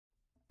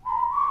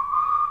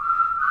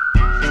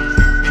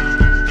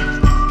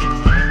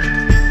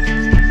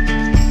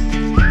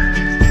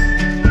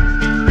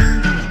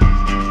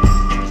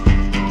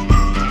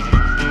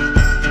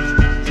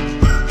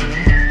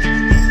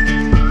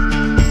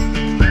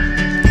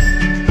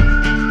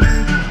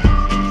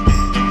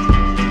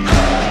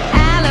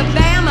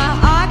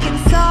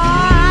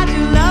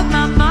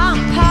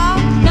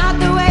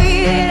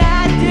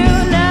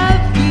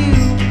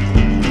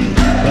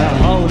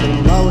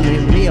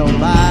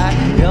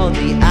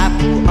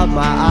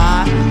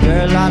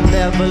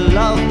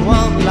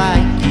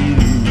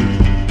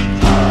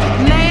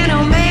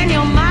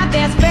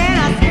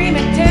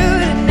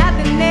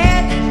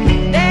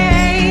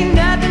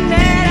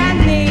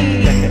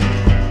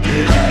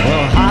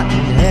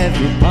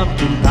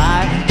pumpkin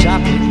pie,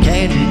 chocolate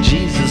candy,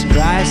 Jesus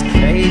Christ.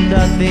 Ain't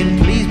nothing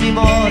please me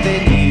more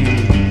than you.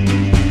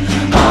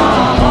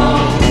 Oh,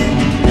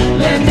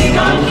 let me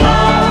come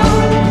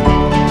home.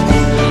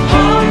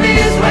 Home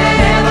is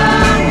wherever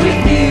I'm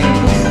with you.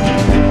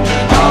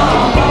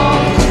 Oh,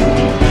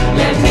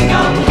 let me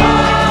come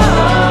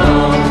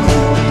home.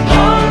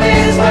 Home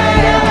is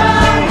wherever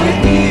I'm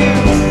with you.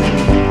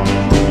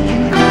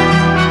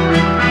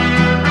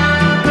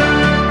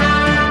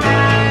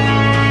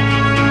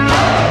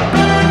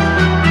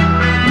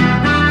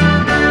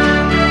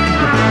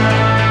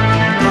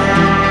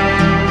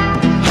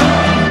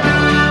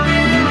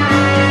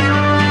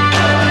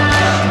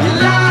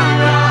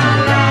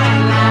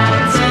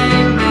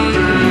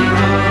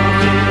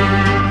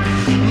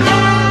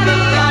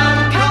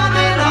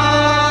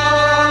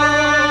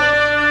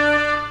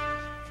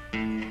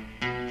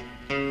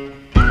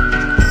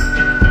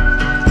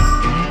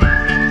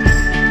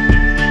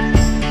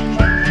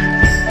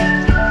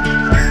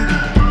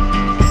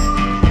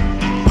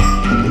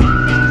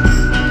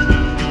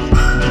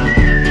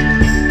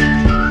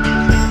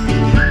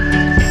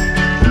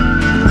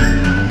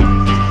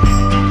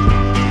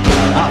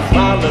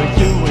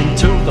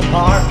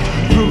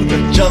 Through the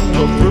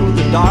jungle, through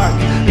the dark,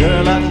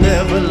 girl, I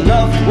never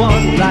loved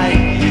one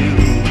like you.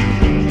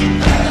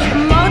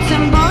 Boats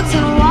and boats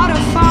and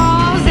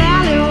waterfalls,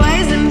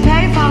 alleyways and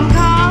payphone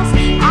calls.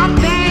 I've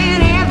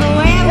been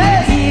everywhere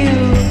with you.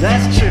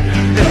 That's true.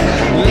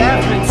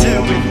 Laughing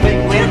till we think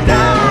we're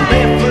down,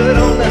 barefoot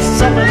on the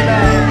summer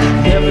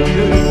night. Never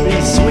could be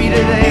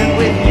sweeter than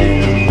with you.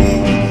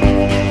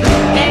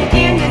 And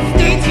in the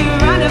streets you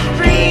run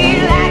free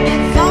like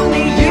it's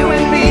only you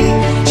and me.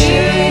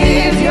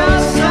 If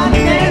you're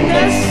something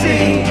to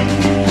see.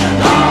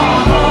 Oh,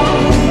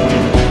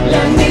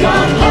 let me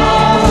come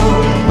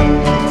home.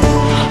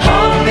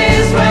 Home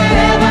is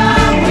wherever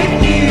I'm with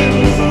you.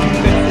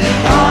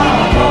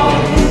 Oh,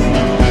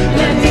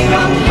 let me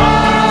come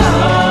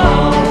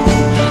home.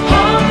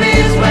 Home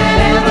is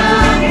wherever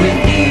I'm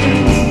with you.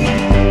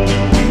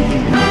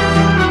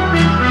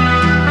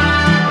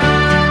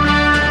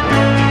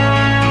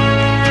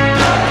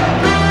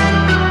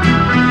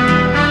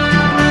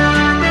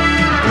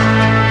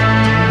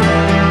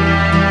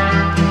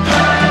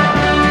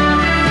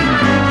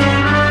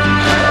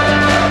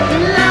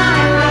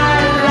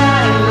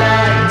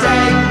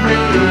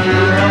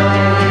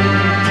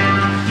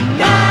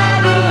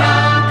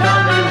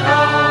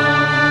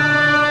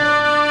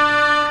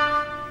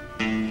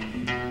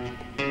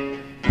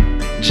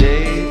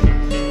 Jade,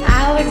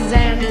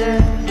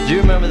 Alexander, do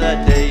you remember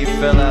that day you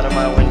fell out of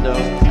my window?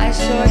 I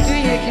sure do.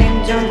 You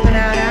came jumping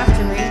out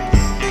after me.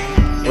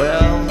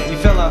 Well, you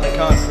fell on the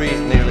concrete,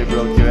 nearly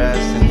broke your ass,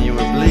 and you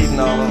were bleeding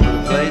all over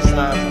the place, and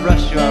I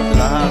rushed you out to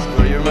the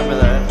hospital. You remember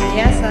that?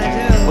 Yes, I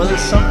do. Well,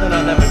 there's something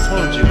I never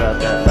told you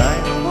about that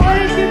night. What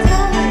did you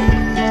tell me?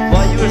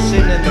 While you were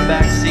sitting in the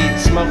back seat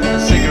smoking a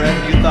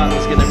cigarette you thought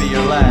was going to be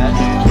your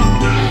last,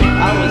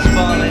 I was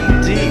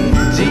falling deep,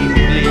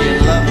 deeply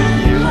in love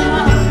with you.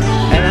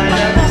 And I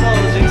never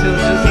told you till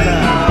just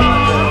now.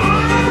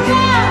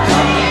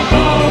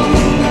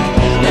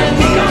 Let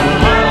me go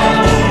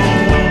home.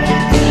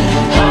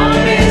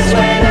 Home is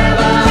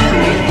wherever I'm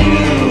with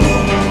you.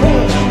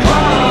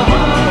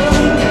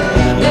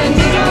 Let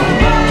me go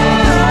home.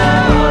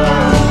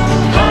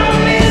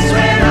 Home is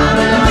where I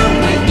belong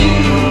with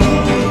you.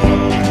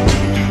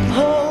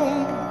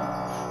 Home,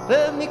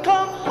 let me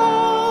come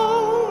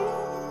home.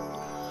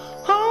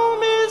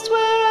 Home is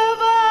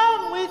wherever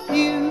I'm with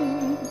you.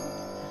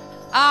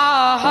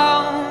 Oh,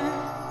 home.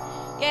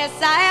 Yes,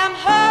 I am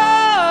home.